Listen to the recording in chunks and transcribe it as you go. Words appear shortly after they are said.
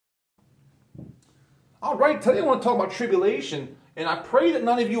All right, today I want to talk about tribulation, and I pray that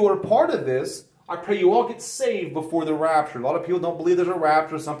none of you are a part of this. I pray you all get saved before the rapture. A lot of people don't believe there's a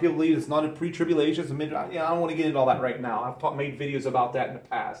rapture. Some people believe it's not a pre-tribulation. I don't want to get into all that right now. I've made videos about that in the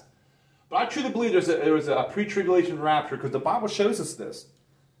past. But I truly believe there was a pre-tribulation rapture because the Bible shows us this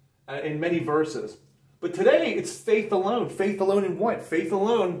in many verses. But today, it's faith alone. Faith alone in what? Faith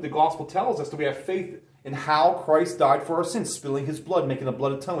alone, the gospel tells us that we have faith in how Christ died for our sins, spilling his blood, making a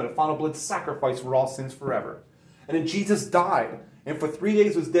blood atonement, a final blood sacrifice for all sins forever. And then Jesus died, and for 3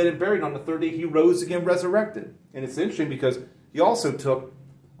 days was dead and buried. On the third day, he rose again, resurrected. And it's interesting because he also took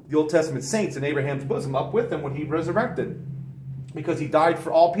the Old Testament saints in Abraham's bosom up with him when he resurrected, because he died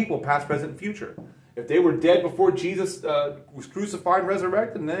for all people, past, present, and future. If they were dead before Jesus was crucified and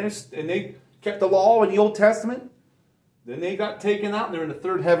resurrected, and they kept the law in the Old Testament, then they got taken out, and they're in the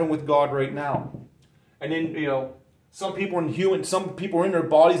third heaven with God right now. And then, you know, some people are in their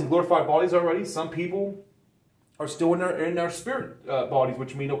bodies, in glorified bodies already. Some people are still in their spirit bodies,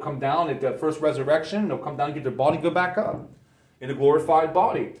 which means they'll come down at the first resurrection. They'll come down and get their body, go back up in a glorified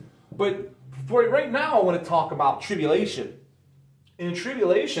body. But for right now, I want to talk about tribulation. In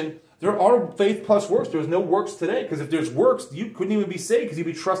tribulation, there are faith plus works. There's no works today, because if there's works, you couldn't even be saved, because you'd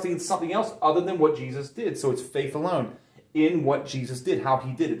be trusting in something else other than what Jesus did. So it's faith alone in what Jesus did, how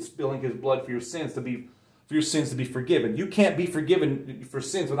he did it, spilling his blood for your sins to be forgiven. You can't be forgiven for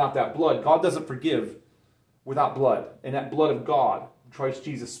sins without that blood. God doesn't forgive without blood, and that blood of God, Christ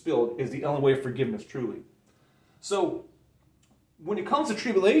Jesus spilled, is the only way of forgiveness, truly. So when it comes to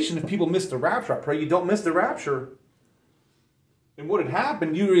tribulation, if people miss the rapture, I pray you don't miss the rapture. And what had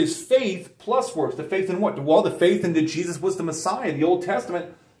happened, you is faith plus works. The faith in what? Well, the faith in that Jesus was the Messiah. The Old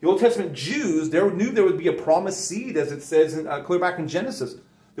Testament Jews, they knew there would be a promised seed, as it says clear back in Genesis.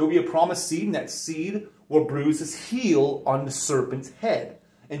 There will be a promised seed, and that seed will bruise his heel on the serpent's head.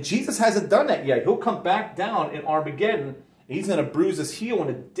 And Jesus hasn't done that yet. He'll come back down in Armageddon, and he's going to bruise his heel on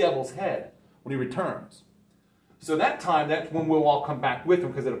the devil's head when he returns. So that time, that's when we'll all come back with him,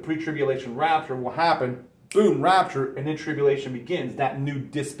 because at a pre-tribulation rapture will happen. Boom, rapture, and then tribulation begins. That new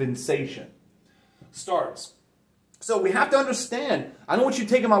dispensation starts. So we have to understand. I don't want you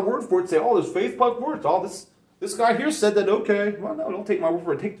taking my word for it and say, oh, there's faith plus words. Oh, this guy here said that, okay. Well, no, don't take my word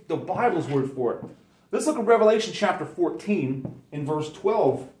for it. Take the Bible's word for it. Let's look at Revelation chapter 14 in verse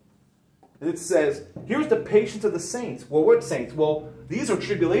 12. And it says, here's the patience of the saints. Well, what saints? Well, these are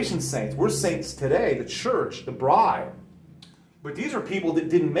tribulation saints. We're saints today, the church, the bride. But these are people that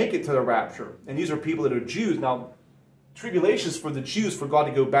didn't make it to the rapture. And these are people that are Jews. Now, tribulation is for the Jews, for God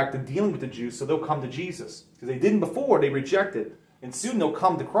to go back to dealing with the Jews, so they'll come to Jesus. Because they didn't before, they rejected. And soon they'll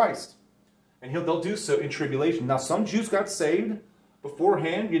come to Christ. And they'll do so in tribulation. Now, some Jews got saved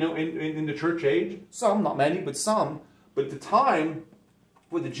beforehand, you know, in the church age. Some, not many, but some. But the time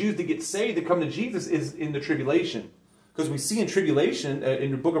for the Jews to get saved, to come to Jesus, is in the tribulation. Because we see in tribulation,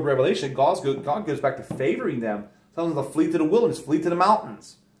 in the book of Revelation, God goes back to favoring them. Tells them to flee to the wilderness, flee to the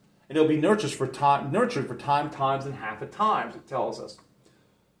mountains. And they'll be nurtured for time, times, and half a times, it tells us.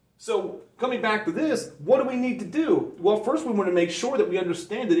 So, coming back to this, what do we need to do? Well, first we want to make sure that we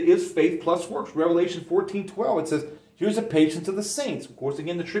understand that it is faith plus works. Revelation 14:12, it says, here's the patience of the saints. Of course,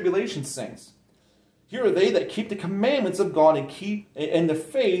 again, the tribulation saints. Here are they that keep the commandments of God and the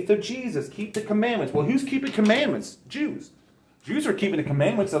faith of Jesus. Keep the commandments. Well, who's keeping commandments? Jews. Jews are keeping the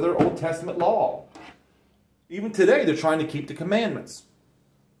commandments of their Old Testament law. Even today, they're trying to keep the commandments.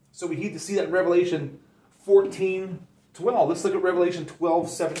 So we need to see that in Revelation 14:12. Let's look at Revelation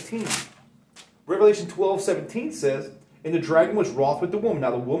 12:17. Revelation 12:17 says, and the dragon was wroth with the woman.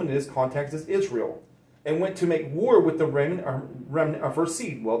 Now the woman in this context is Israel. And went to make war with the remnant of her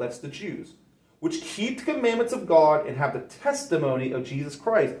seed. Well, that's the Jews. Which keep the commandments of God and have the testimony of Jesus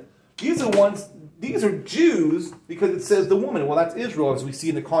Christ. These are Jews, because it says the woman. Well, that's Israel, as we see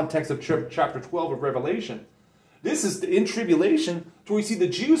in the context of chapter 12 of Revelation. This is in tribulation, to where we see the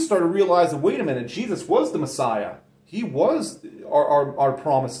Jews start to realize that, wait a minute, Jesus was the Messiah. He was our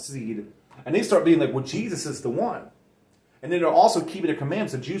promised seed. And they start being like, well, Jesus is the one. And then they're also keeping the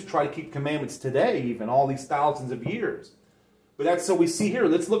commandments. The Jews try to keep commandments today, even, all these thousands of years. But that's what we see here.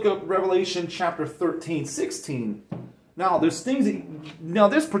 Let's look at Revelation chapter 13:16. Now, there's things that,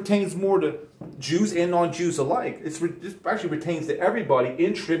 this pertains more to Jews and non-Jews alike. This actually pertains to everybody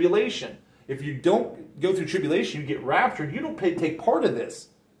in tribulation. If you don't go through tribulation, you get raptured, you don't take part of this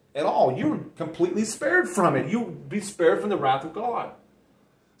at all. You're completely spared from it. You'll be spared from the wrath of God.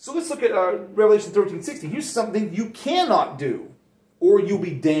 So let's look at Revelation 13:16. Here's something you cannot do, or you'll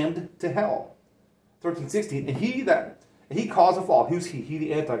be damned to hell. 13:16. And he caused a fall. Who's he? He,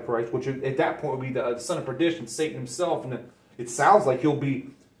 the Antichrist, which at that point would be the son of perdition, Satan himself. And it sounds like he'll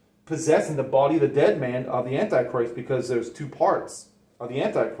be possessing the body of the dead man of the Antichrist, because there's two parts of the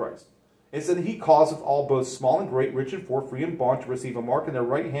Antichrist. It said, he causeth all, both small and great, rich and poor, free and bond, to receive a mark in their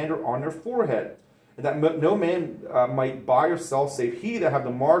right hand or on their forehead, and that no man might buy or sell, save he that have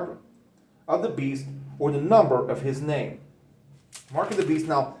the mark of the beast or the number of his name. Mark of the beast.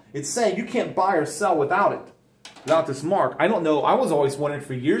 Now, it's saying you can't buy or sell without it, without this mark. I don't know. I was always wondering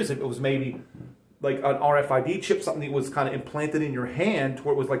for years if it was maybe like an RFID chip, something that was kind of implanted in your hand to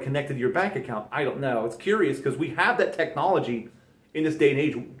where it was like connected to your bank account. I don't know. It's curious because we have that technology in this day and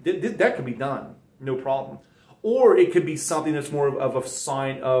age. That could be done, no problem. Or it could be something that's more of a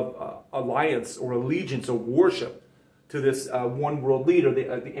sign of alliance or allegiance or worship to this one world leader,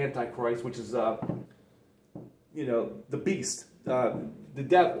 the Antichrist, which is, you know, the beast, the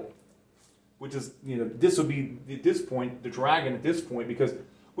devil, which is, you know, this would be at this point the dragon at this point, because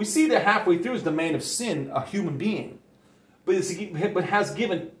we see that halfway through is the man of sin, a human being, but has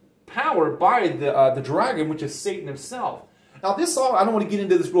given power by the dragon, which is Satan himself. Now, this all, I don't want to get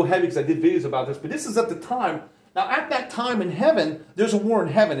into this real heavy because I did videos about this, but this is at the time. Now, at that time in heaven, there's a war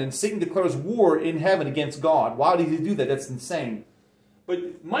in heaven, and Satan declares war in heaven against God. Why did he do that? That's insane.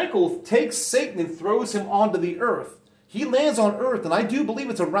 But Michael takes Satan and throws him onto the earth. He lands on earth, and I do believe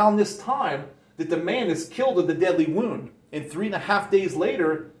it's around this time that the man is killed of the deadly wound. And 3.5 days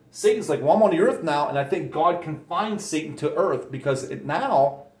later, Satan's like, well, I'm on the earth now, and I think God confined Satan to earth, because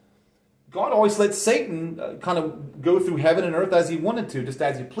now God always lets Satan kind of go through heaven and earth as he wanted to, just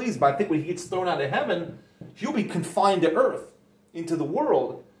as he pleased. But I think when he gets thrown out of heaven, he'll be confined to earth, into the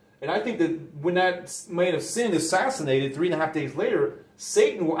world. And I think that when that man of sin is assassinated 3.5 days later,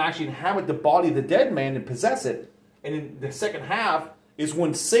 Satan will actually inhabit the body of the dead man and possess it. And in the second half is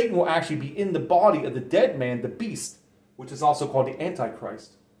when Satan will actually be in the body of the dead man, the beast, which is also called the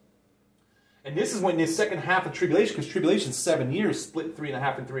Antichrist. And this is when the second half of tribulation, because tribulation is 7 years, split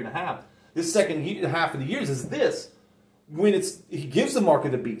 3.5 and 3.5. This second half of the years is this. When he gives the mark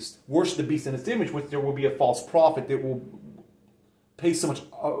of the beast, worship the beast in its image, which there will be a false prophet that will pay so much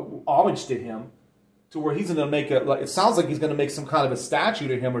homage to him, to where he's going to make it sounds like he's going to make some kind of a statue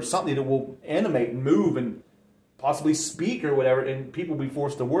to him or something that will animate and move and possibly speak or whatever, and people will be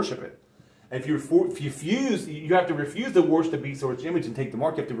forced to worship it. And if you refuse, you have to refuse to worship the beast or its image and take the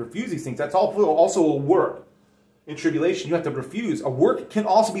mark. You have to refuse these things. That's also a work. In tribulation, you have to refuse. A work can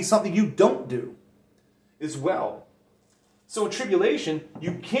also be something you don't do as well. So in tribulation,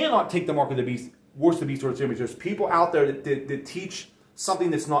 you cannot take the mark of the beast, worship the beast or its image. There's people out there that teach something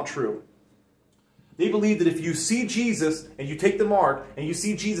that's not true. They believe that if you see Jesus and you take the mark and you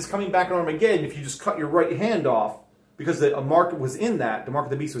see Jesus coming back in Armageddon, if you just cut your right hand off because a mark was in that, the mark of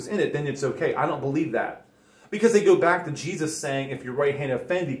the beast was in it, then it's okay. I don't believe that. Because they go back to Jesus saying, if your right hand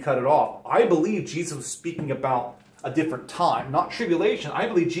offended, cut it off. I believe Jesus was speaking about a different time, not tribulation. I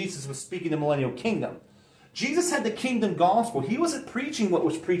believe Jesus was speaking the millennial kingdom. Jesus had the kingdom gospel. He wasn't preaching what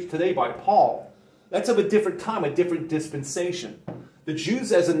was preached today by Paul. That's of a different time, a different dispensation. The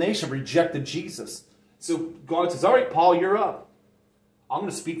Jews as a nation rejected Jesus. So God says, all right, Paul, you're up. I'm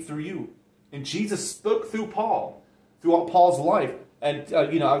going to speak through you. And Jesus spoke through Paul, throughout Paul's life, and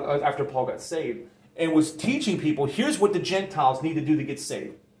after Paul got saved, and was teaching people, here's what the Gentiles need to do to get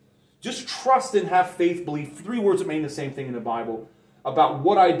saved. Just trust and have faith, believe. 3 words that mean the same thing in the Bible about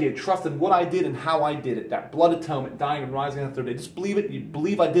what I did. Trust in what I did and how I did it. That blood atonement, dying and rising on the 3rd day. Just believe it. You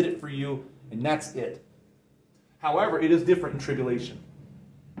believe I did it for you, and that's it. However, it is different in tribulation.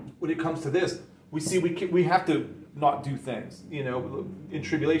 When it comes to this, we see we have to not do things. You know, in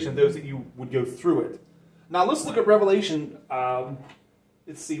tribulation, those that you would go through it. Now let's look at Revelation.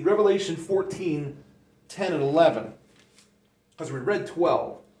 Let's see, Revelation 14, 10 and 11. Because we read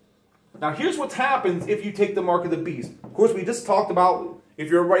 12. Now here's what happens if you take the mark of the beast. Of course, we just talked about if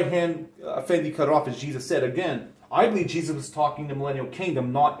your right hand offended, cut off, as Jesus said. Again, I believe Jesus was talking the millennial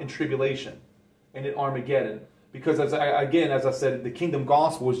kingdom, not in tribulation and in Armageddon. Because as I said, the kingdom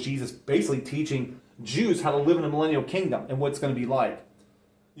gospel is Jesus basically teaching Jews how to live in the millennial kingdom and what it's going to be like.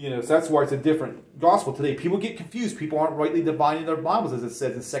 You know, so that's why it's a different gospel today. People get confused. People aren't rightly dividing their Bibles, as it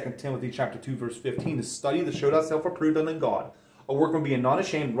says in 2 Timothy chapter 2, verse 15, to study to show thyself approved unto God, a workman being not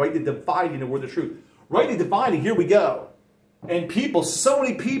ashamed, rightly dividing the word of truth. Rightly dividing, here we go. And people, so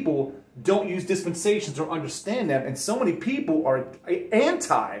many people don't use dispensations or understand them, and so many people are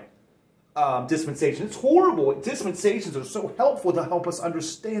anti-dispensation. It's horrible. Dispensations are so helpful to help us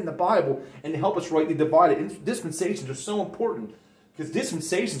understand the Bible and to help us rightly divide it. And dispensations are so important. Because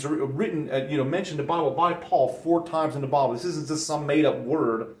dispensations are written, mentioned in the Bible by Paul 4 times in the Bible. This isn't just some made-up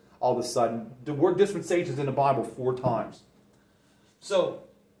word all of a sudden. The word dispensation is in the Bible 4 times. So,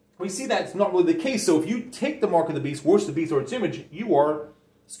 we see that's not really the case. So if you take the mark of the beast, worship the beast or its image, you are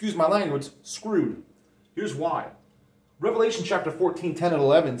excuse my language, screwed. Here's why. Revelation chapter 14, 10 and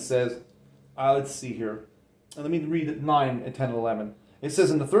 11 says, let's see here. Let me read it 9 and 10 and 11. It says,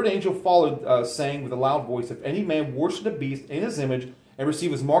 and the third angel followed, saying with a loud voice, if any man worship the beast in his image, and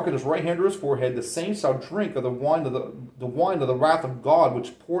receive his mark on his right hand or his forehead, the same shall drink of the wine of the wrath of God,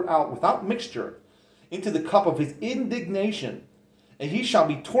 which poured out without mixture into the cup of his indignation. And he shall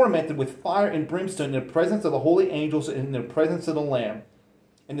be tormented with fire and brimstone in the presence of the holy angels and in the presence of the Lamb.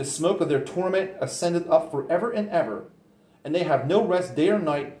 And the smoke of their torment ascendeth up forever and ever. And they have no rest day or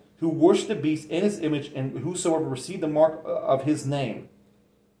night, who worship the beast in his image, and whosoever receive the mark of his name.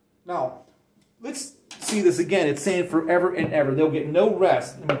 Now, let's see this again. It's saying forever and ever. They'll get no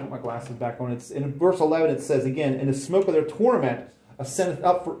rest. Let me put my glasses back on. It's in verse 11 it says again, and the smoke of their torment ascendeth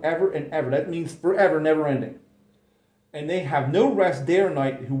up forever and ever. That means forever, never ending. And they have no rest day or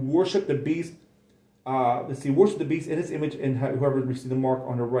night, who worship the beast. Worship the beast in his image, and whoever received the mark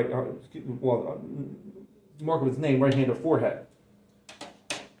on the right, mark of his name, right hand or forehead.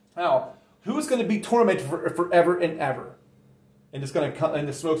 Now, who's going to be tormented forever and ever? And it's going to come, and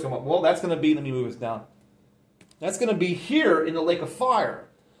the smoke's going to come up. Well, that's going to be, let me move this down. That's going to be here in the lake of fire.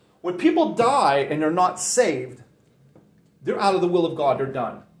 When people die and they're not saved, they're out of the will of God. They're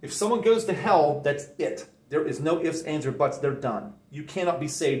done. If someone goes to hell, that's it. There is no ifs, ands, or buts. They're done. You cannot be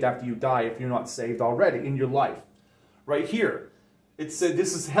saved after you die if you're not saved already in your life. Right here, it said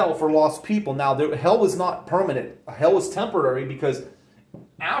this is hell for lost people. Now, hell is not permanent. Hell is temporary because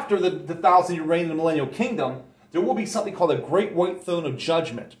after the 1,000-year reign in the millennial kingdom, there will be something called a great white throne of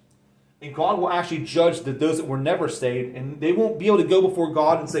judgment. And God will actually judge those that were never saved. And they won't be able to go before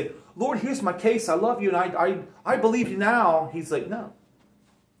God and say, Lord, here's my case. I love you and I believe you now. He's like, no.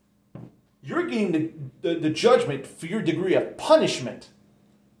 You're getting the judgment for your degree of punishment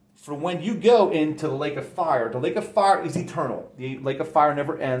for when you go into the lake of fire. The lake of fire is eternal. The lake of fire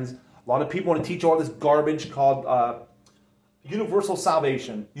never ends. A lot of people want to teach all this garbage called universal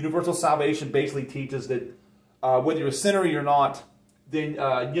salvation. Universal salvation basically teaches that whether you're a sinner or you're not, then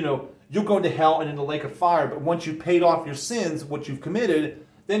you'll go into hell and in the lake of fire. But once you've paid off your sins, what you've committed,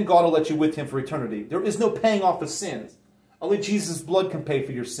 then God will let you with him for eternity. There is no paying off of sins. Only Jesus' blood can pay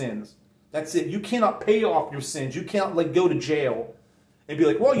for your sins. That's it. You cannot pay off your sins. You cannot go to jail and be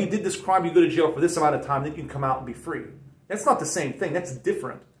like, well, you did this crime, you go to jail for this amount of time, then you can come out and be free. That's not the same thing. That's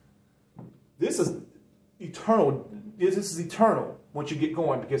different. This is eternal. This is eternal once you get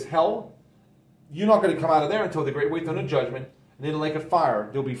going, because hell, you're not going to come out of there until the great white throne of judgment, and in the lake of fire,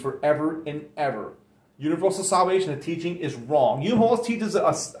 they'll be forever and ever. Universal salvation, the teaching is wrong. You know who else teaches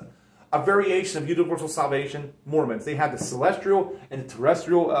a variation of universal salvation? Mormons. They have the celestial and the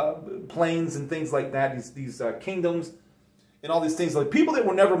terrestrial planes and things like that, these kingdoms and all these things. Like people that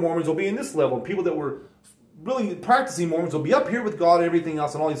were never Mormons will be in this level. People that were really practicing Mormons will be up here with God and everything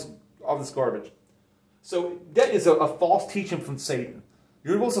else and all this garbage. So that is a false teaching from Satan.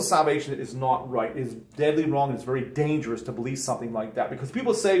 Universal salvation is not right. It is deadly wrong, and it's very dangerous to believe something like that. Because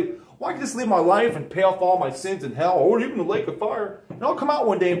people say, well, I can just live my life and pay off all my sins in hell, or even the lake of fire, and I'll come out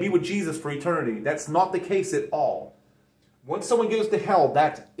one day and be with Jesus for eternity. That's not the case at all. Once someone goes to hell,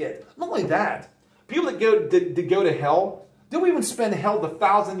 that's it. Not only that, people that go to hell, they'll even spend hell the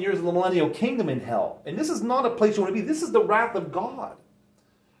 1,000 years of the millennial kingdom in hell. And this is not a place you want to be. This is the wrath of God.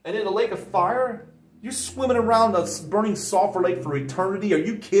 And in the lake of fire, you're swimming around a burning sulfur lake for eternity. Are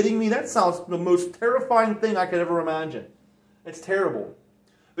you kidding me? That sounds the most terrifying thing I could ever imagine. It's terrible.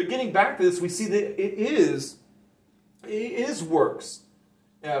 But getting back to this, we see that it is works.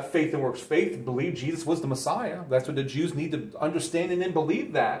 Faith and works. Faith, believe Jesus was the Messiah. That's what the Jews need to understand and then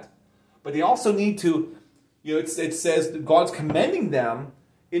believe that. But they also need to, it says that God's commending them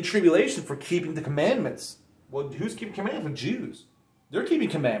in tribulation for keeping the commandments. Well, who's keeping commandments? The Jews. They're keeping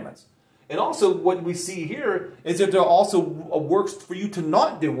commandments. And also what we see here is that there are also works for you to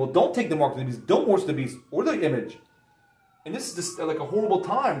not do. Well, don't take the mark of the beast. Don't worship the beast or the image. And this is just like a horrible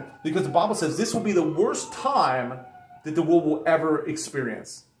time, because the Bible says this will be the worst time that the world will ever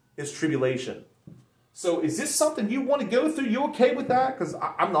experience, is tribulation. So is this something you want to go through? You okay with that? Because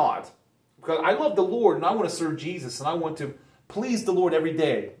I'm not. Because I love the Lord and I want to serve Jesus and I want to please the Lord every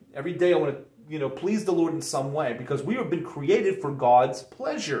day. Every day I want to please the Lord in some way, because we have been created for God's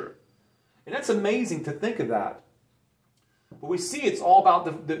pleasure. And that's amazing to think of that. But we see it's all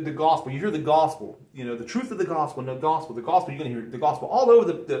about the gospel. You hear the gospel, the truth of the gospel, you're going to hear the gospel all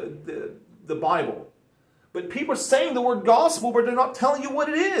over the Bible. But people are saying the word gospel, but they're not telling you what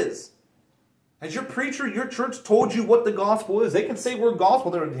it is. Has your preacher, your church told you what the gospel is? They can say word gospel,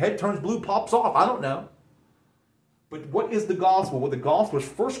 their head turns blue, pops off. I don't know. But what is the gospel? Well, the gospel is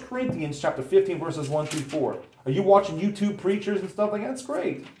 1 Corinthians chapter 15, verses 1 through 4. Are you watching YouTube preachers and stuff like that? That's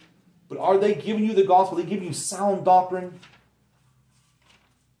great. But are they giving you the gospel? Are they giving you sound doctrine?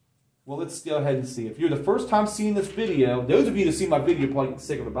 Well, let's go ahead and see. If you're the first time seeing this video, those of you that see my video probably get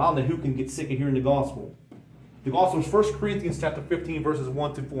sick of it, but I don't know who can get sick of hearing the gospel. The gospel is 1 Corinthians chapter 15, verses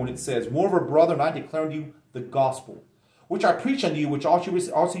 1 through 4, and it says, Moreover, brethren, I declare unto you the gospel, which I preach unto you, which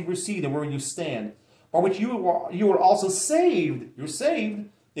also you received, and wherein you stand, by which you are also saved. You're saved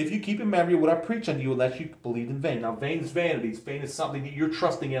if you keep in memory what I preach unto you, unless you believed in vain. Now, vain is vanity. Vain is something that you're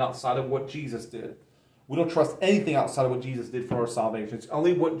trusting in outside of what Jesus did. We don't trust anything outside of what Jesus did for our salvation. It's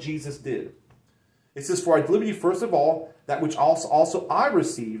only what Jesus did. It says, For I delivered you first of all that which also I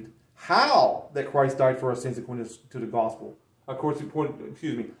received, how that Christ died for our sins according to the gospel. How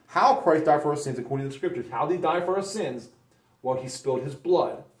Christ died for our sins according to the Scriptures. How did he die for our sins? Well, he spilled his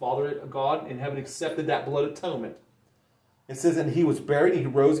blood. Father God in heaven accepted that blood atonement. It says, and he was buried and he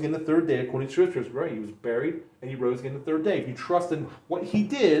rose again the third day according to Scriptures. Right? He was buried and he rose again the third day. If you trust in what he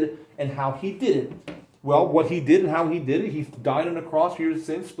did and how he did it, well, what he did and how he did it, he died on the cross for your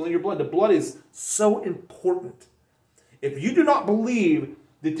sins, spilling your blood. The blood is so important. If you do not believe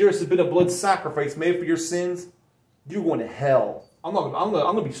that there has been a blood sacrifice made for your sins, you're going to hell. I'm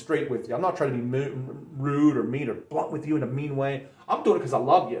going to be straight with you. I'm not trying to be rude or mean or blunt with you in a mean way. I'm doing it because I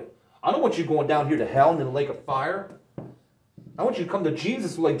love you. I don't want you going down here to hell in the lake of fire. I want you to come to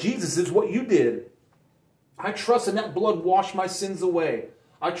Jesus like Jesus is what you did. I trust in that blood washed my sins away.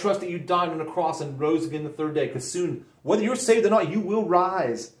 I trust that you died on the cross and rose again the third day. Because soon, whether you're saved or not, you will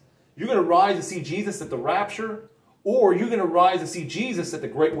rise. You're going to rise to see Jesus at the rapture. Or you're going to rise to see Jesus at the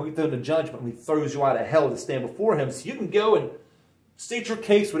great white throne of judgment when he throws you out of hell to stand before him. So you can go and state your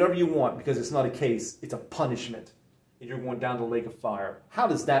case whatever you want, because it's not a case. It's a punishment. And you're going down the lake of fire. How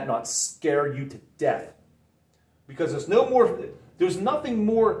does that not scare you to death? Because there's nothing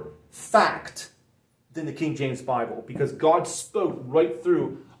more fact than the King James Bible. Because God spoke right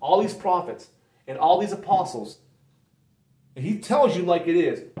through all these prophets and all these apostles. And he tells you like it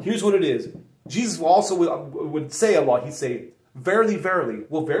is. Here's what it is. Jesus also would say a lot. He'd say, verily, verily.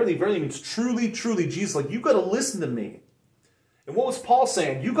 Well, verily, verily means truly, truly. Jesus, like, you've got to listen to me. And what was Paul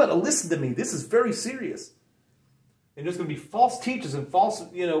saying? You've got to listen to me. This is very serious. And there's going to be false teachers and false,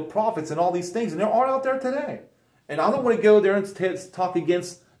 prophets and all these things. And there are out there today. And I don't want to go there and talk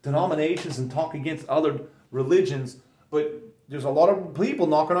against denominations and talk against other religions. But there's a lot of people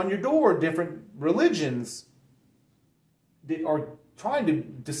knocking on your door, different religions, that are trying to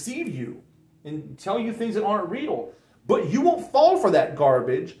deceive you and tell you things that aren't real. But you won't fall for that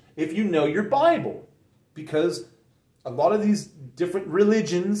garbage if you know your Bible. Because a lot of these different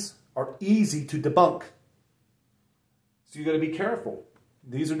religions are easy to debunk. So you got to be careful.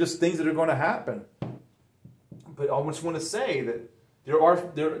 These are just things that are going to happen. But I just want to say that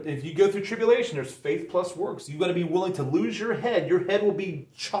if you go through tribulation, there's faith plus works. You've got to be willing to lose your head. Your head will be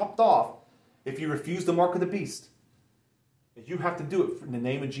chopped off if you refuse the mark of the beast. You have to do it in the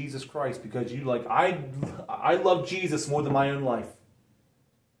name of Jesus Christ, because I love Jesus more than my own life.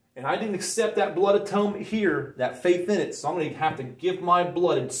 And I didn't accept that blood atonement here, that faith in it, so I'm going to have to give my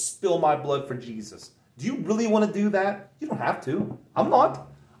blood and spill my blood for Jesus. Do you really want to do that? You don't have to. I'm not.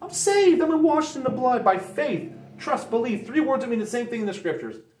 I'm saved. I'm washed in the blood by faith, trust, believe. 3 words that mean the same thing in the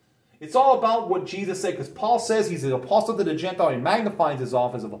Scriptures. It's all about what Jesus said, because Paul says he's an apostle to the Gentile. He magnifies his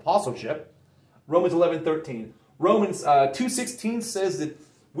office of apostleship. Romans 11:13. Romans 2:16 says that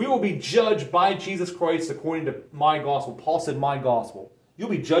we will be judged by Jesus Christ according to my gospel. Paul said my gospel. You'll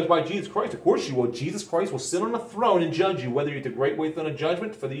be judged by Jesus Christ. Of course you will. Jesus Christ will sit on a throne and judge you, whether you're at the great white throne of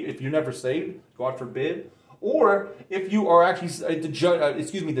judgment if you're never saved, God forbid, or if you are actually the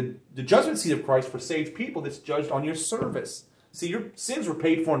judgment seat of Christ for saved people that's judged on your service. See, your sins were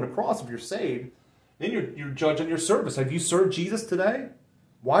paid for on the cross if you're saved. Then you're judged on your service. Have you served Jesus today?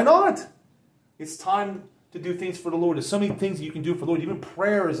 Why not? It's time to do things for the Lord. There's so many things that you can do for the Lord. Even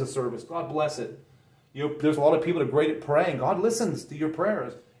prayer is a service. God bless it. There's a lot of people that are great at praying. God listens to your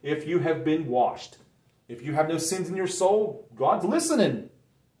prayers. If you have been washed, if you have no sins in your soul, God's listening.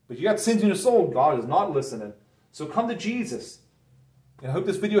 But if you got sins in your soul, God is not listening. So come to Jesus. And I hope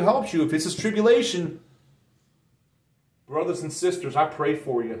this video helps you. If this is tribulation, brothers and sisters, I pray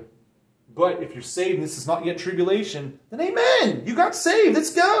for you. But if you're saved and this is not yet tribulation, then amen. You got saved.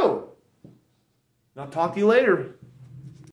 Let's go. I'll talk to you later.